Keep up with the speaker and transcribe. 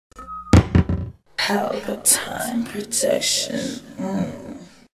Pelpa time protection.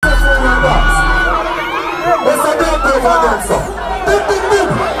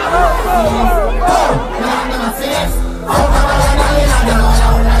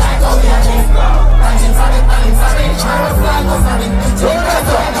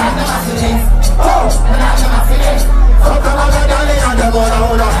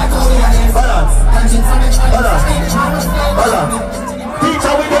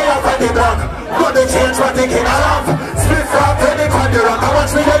 Teacher, we day up on the block. Got the change for taking a laugh. Split from penny on the rock. I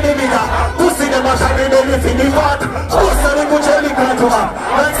watch me the mirror. Pussy them a shine in the lift in the fat. Pussy them put your link right to her.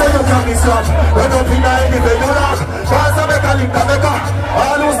 And say you can be slap. Run up in the end if you laugh. Cause I make a link to make her.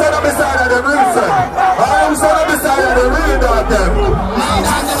 All who stand up beside of them real friend. All who stand up beside of them real dog them.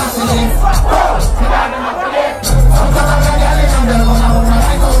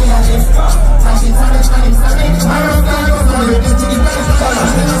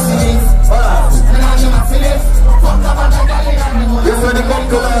 Yes, when it comes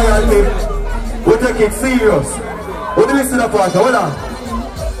to loyalty, we take it serious. We do listen to part, hold on.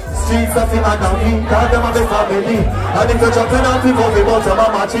 Streets of him and me, call them a big family. And if you're jumping on people, we want to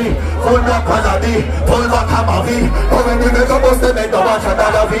mama chi. Full back Canadi, pull back Hamavi. But when we make a bus, they make the watch a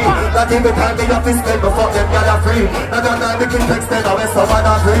dollar V. Not even time they have to spend before them get a free. Not that time we can extend away someone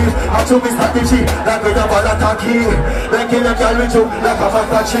agree. I choose my strategy, like with a ball attack. Then kill them girl with you, like a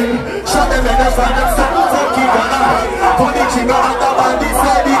fantasy. Shot them in the front and some funky gunner. Put the chinga on the band,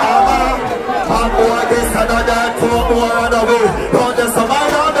 say the armor. And boy, this and that, 4 more on the way. Run the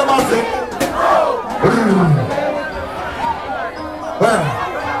survive on the muffin.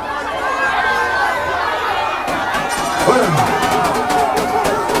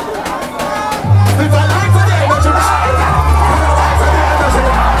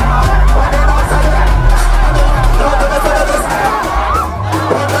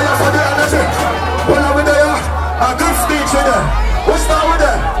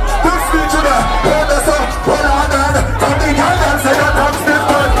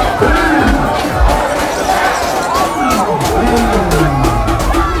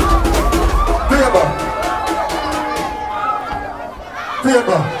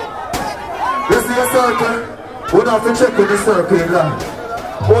 We don't have to check with the circle in line.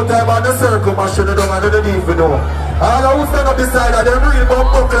 One time on the circle, man should have done and they didn't even know. All who stand up beside of them real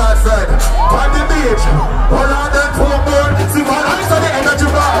bump buckle outside. On the beach, all on them 4 more. See my eyes on the energy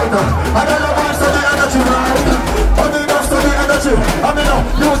right. And all the ones on the energy right. On the enough on the energy. I mean,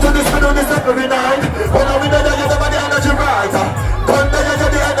 used to this, we do this every night. When I win there, you never the energy right. Come there, you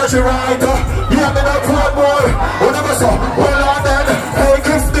get the energy right. Yeah, me not 4 more. Whatever so, hold on then. Hey,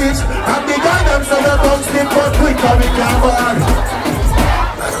 Chris Beach. And the guy them say you don't sleep but quick and we can't burn.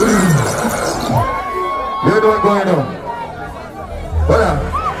 You know what's going on? Hold on.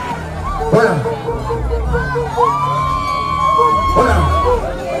 Hold on. Hold on.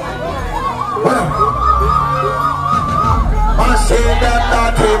 Hold on. I see them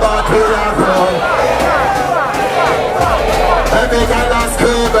naughty but we are wrong. Every girl is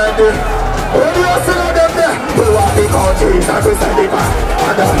screaming. When you see them there, we want the countries and we send it back.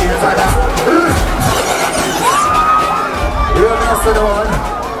 And the heels are there. You know the one?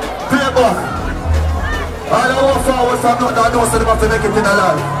 Pelpa. I don't want forward from nothing. I know so they have to make it in a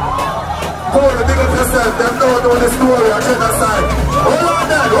life. Hold it, big up yourself. Them don't know the story of genocide. Hold on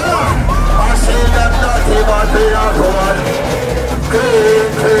then, hold on. I see them naughty but they are gone. Clean,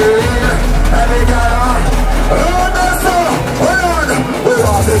 clean. Every girl. Hold on, sir. Hold on. We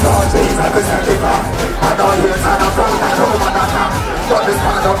want the countries and we send it back. And all heels are not front and home and attack. But this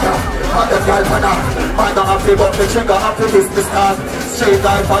man don't care. And the girl for that. Man don't have to but the trigger have to business start. Street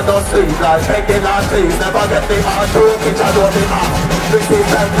life and no street life. Begging and please never get the heart to pitch and don't be mad. This is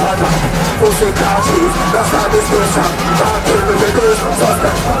that partner. Pussy crashes. That's not this person. Can't kill me with this.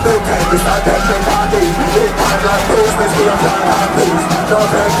 Suspect. They can't be start tempting party. Big time like business. We are flying hard please. No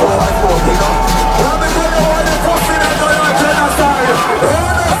thanks for I'm smoking up. Well we don't know why they're pussing and going on genocide.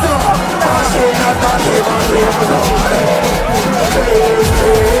 Hold us up. Machine and not him and we are gone. Clean,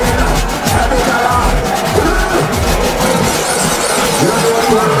 clean. Every color. You know what's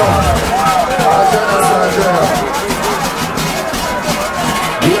going on?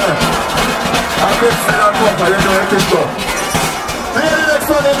 Yeah. I'm just saying I'm up, I don't know where to go. Here the next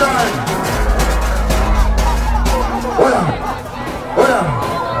one in line. Hold on. Hold on.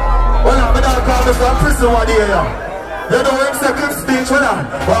 Hold on, I'm not coming from prison one day. You know him say clip speech, hold on.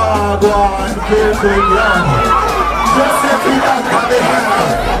 Oh, go on, kill big young. Just say feet out on the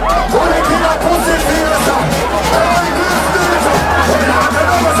hand. Only kill a pussy feel us up. Only clip speech. Hold on, the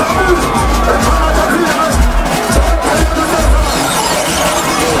numbers are moved. The time of the cleaners. Don't tell you to say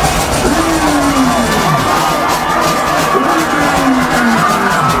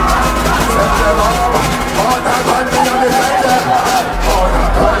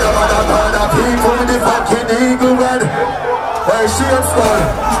them skull.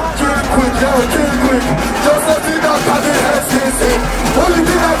 Kill quick, yo, kill quick. Just a thing that can be head CC. Only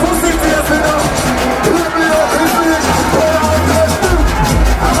thing I pussy face me now. Leave me up his leash. Hold on, let's do.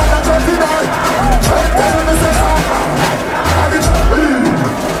 I'm at the 29. I'm telling me say so.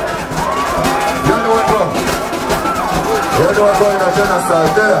 You know what, bro? You know what, going on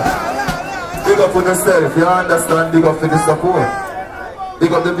genocide there. Big up for yourself, you understand? Big up for the support.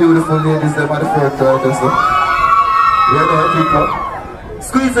 Big up the beautiful ladies, them are the first writers. You know, people.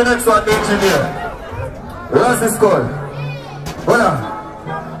 Squeeze the next one, the engineer. What's this called? Hold on.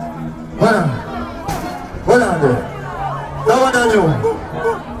 Hold on. Hold on there. That one on you.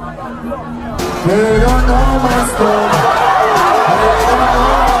 They don't know my story. They don't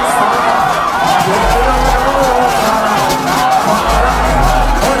know my story. They don't know my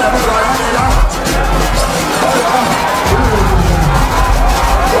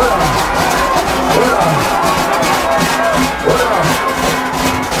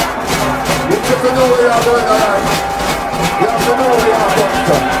You know where you're going alive. You have to know where you're going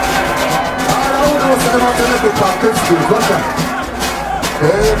from. All I know is that I'm going to make it from Christians. What's that?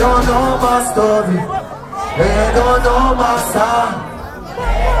 They don't know my story. They don't know my song.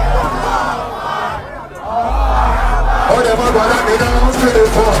 Oh, them are going to be down to the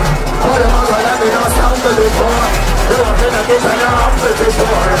floor. Oh, them are going to be down to the floor. They want to get a young to the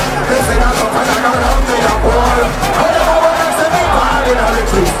floor. They say I'm going to get a young to the floor. Oh, them are going to be bad in the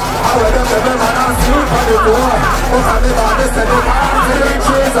trees. I will get the man and sleep on the floor. But I'm the man that said the man to the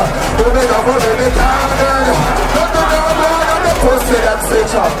trees. Who made up for the candle. Not the number of the pussy that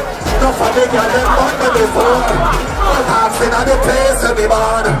switch up. Not for the girl that won me before. But dancing at the place of the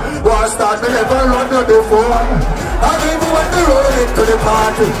man. War start me never run me before. And even when they roll into the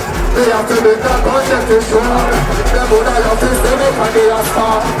party, they have to make that concept is sure. They would have loved to see me from the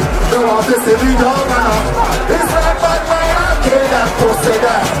asphalt. They want to see me down and up. It's like bad man and kill that pussy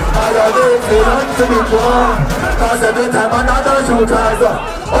there. I love it, they run to me poor. Cause every time another shoot rise up.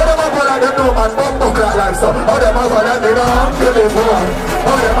 All them are gonna get no man bump like so. All them are gonna be no hungry before.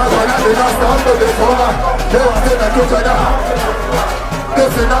 All them are gonna be no stumble before. They want to make each other.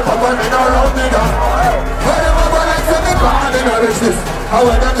 Guessing up upon me no round me down. All them are gonna say me bad in the riches. I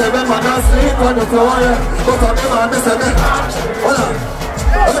want them to be man and sleep on the floor. But on the man they say me. Hold on.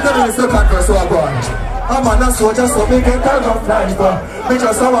 Let me tell you this second verse so I go on. I'm on a soldier so me get a rough life. Me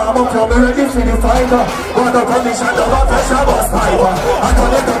just a warm up now, me ready for the fight. Want to commission to a pressure bus pipe. I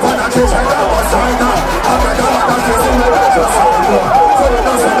turn it up on a kitchen and a bus rider. I'm ready to want to kiss me with a just so we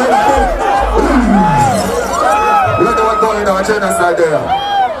don't say me nothing. You know what's going on, genocide there.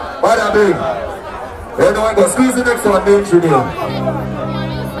 What a big. You know what, go squeeze the next one, the engineer.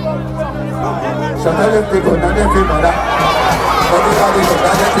 Shut up, let me go, not every mother. Everybody go,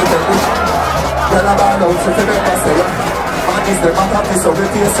 not every mother. Tell about those who can make us say man is the man of this over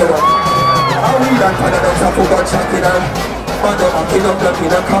the setup. I read that for the next I forgot chatting them. Man them a kill up them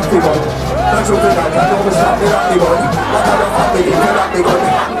in a comfy one. Not true to that, I know we shot me at the gun. What I don't have me, you can at the gun.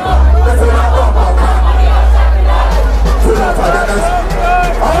 Let's go now, bump up. Pull up for the next.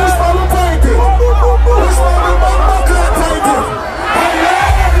 I wish man we fight it. Wish man we bump up like fight it.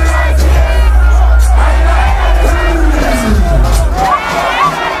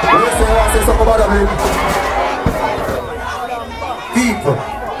 Something about them. People,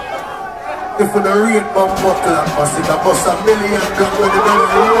 if we don't read MASICKA and MASICKA, bust $1 million gun with the belly.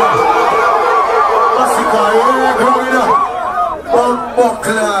 MASICKA, yeah, growing up.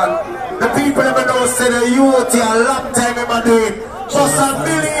 The people never know say the youth a long time in my day. Bust $1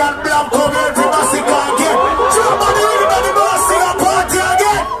 million black come here to MASICKA again. Somebody everybody MASICKA party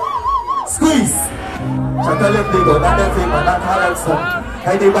again. Squeeze. So tell them they go, not every man, not all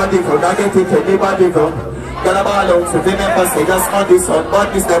anybody from, not get it, anybody from. Get a ball out, so they never say just on this one,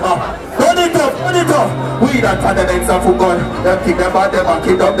 but this them up. Run it up, run it up. We that for the names of who gun. Them kick them bad, them and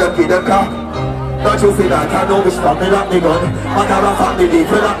kid up, them kid them car. Don't you feel that I know which from me lock me gun. Man have a family, they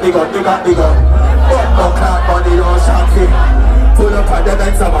lock me gun, they got me gun. But no clock money, no shot fee. Pull up on the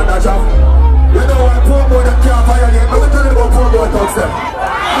names of a job. You know what, poor boy that can't violate, but we tell you about poor boy talks them.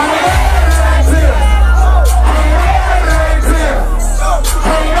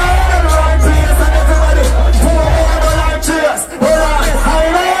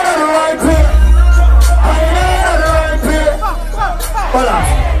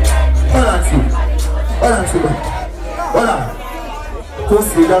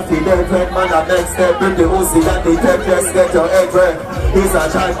 Pussy that feed dead when man a next step. Bring the Uzi and the tech, let's get your head wrecked. He's a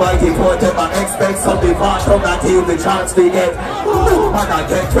giant bike, he put him and expect something far from that he'll the chance to get. Man a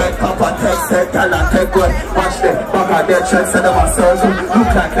get wrecked, pop and text, set, gal and tech wet. Watch them, back at their chest, send them a circle.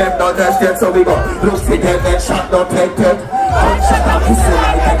 Look like them, not dead yet, so we go. Look for them, then shot, not pet. Gunshot and pussy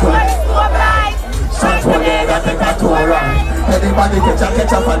like a gun. Shot one leg and take a tour around. Anybody catch a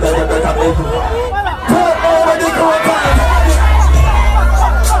and then you better make it. Put over the coat.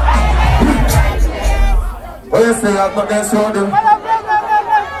 What you say, I'm not against you, dude?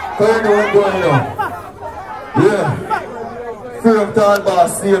 What you doing going on? Yeah. Free of tall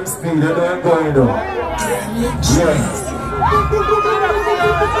boss, same speed, you know what's going on. Yeah.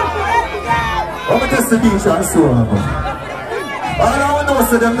 I'm going to test the beach and so on. All I want to know is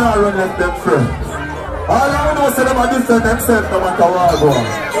them not run left them free. All I want to know is them are different themselves no matter what go on.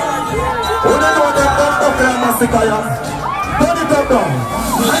 Who don't know them up there MASICKA, yeah? Turn it up down.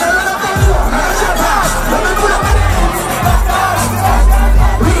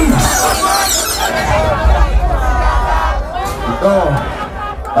 No,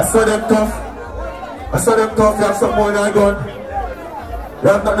 I saw them tough. I saw them tough. You have something more than a gun. You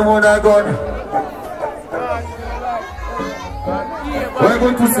have nothing more than a gun. Where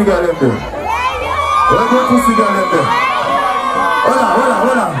good pussy girl them there? Where good pussy girl them there?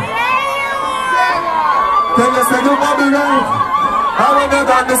 Hold on. Can you say you might be right? I want to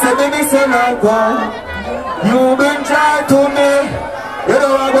go to say baby say like one. You've been trying to me. You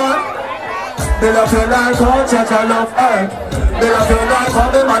know what I want? They love you like how church I love earth. They love you like how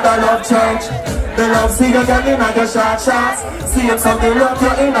the mother love church. They love see you get in your short shots. See if something love you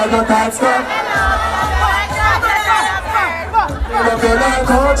in your tight skirt. They love you like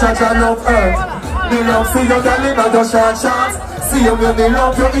how church I love earth. They love see you get in your short shots. See you when they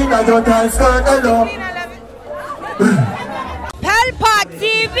love you in your tight skirt. Hello. Pelpa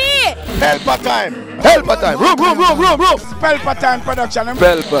TV! Pelpa time! Pelpa time! Room! Pelpa time production!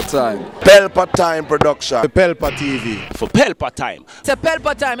 Pelpa time! Pelpa time production! Pelpa TV! For Pelpa time! It's a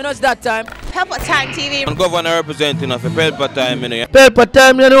Pelpa time, you know it's that time. Pelpa time TV! I'm governor representing of a Pelpa time, you know. Pelpa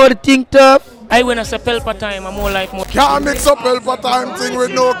time, you know what I think tough? I when I say Pelpa time, I'm more like more. Can't mix up Pelpa time thing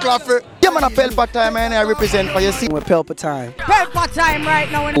with no coffee. Yeah, man, a Pelpa time, and I represent for you. See, we're Pelpa time. Pelpa time right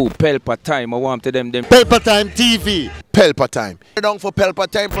now. Oh, Pelpa time, I want to them. Pelpa time TV. Pelpa time. Down for Pelpa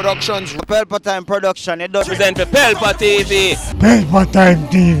time productions. Pelpa time production. It does Present for Pelpa TV. Pelpa time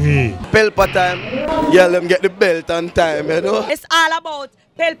TV. Pelpa time. Yeah, let them get the belt on time, you know. It's all about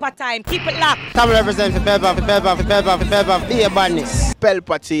Pelpa time. Keep it locked. Come represent for Pelpa, be a badness.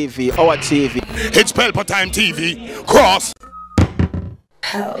 Pelpa TV, our TV. It's Pelpa time TV. Cross.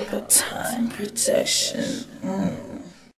 Pelpa time protection.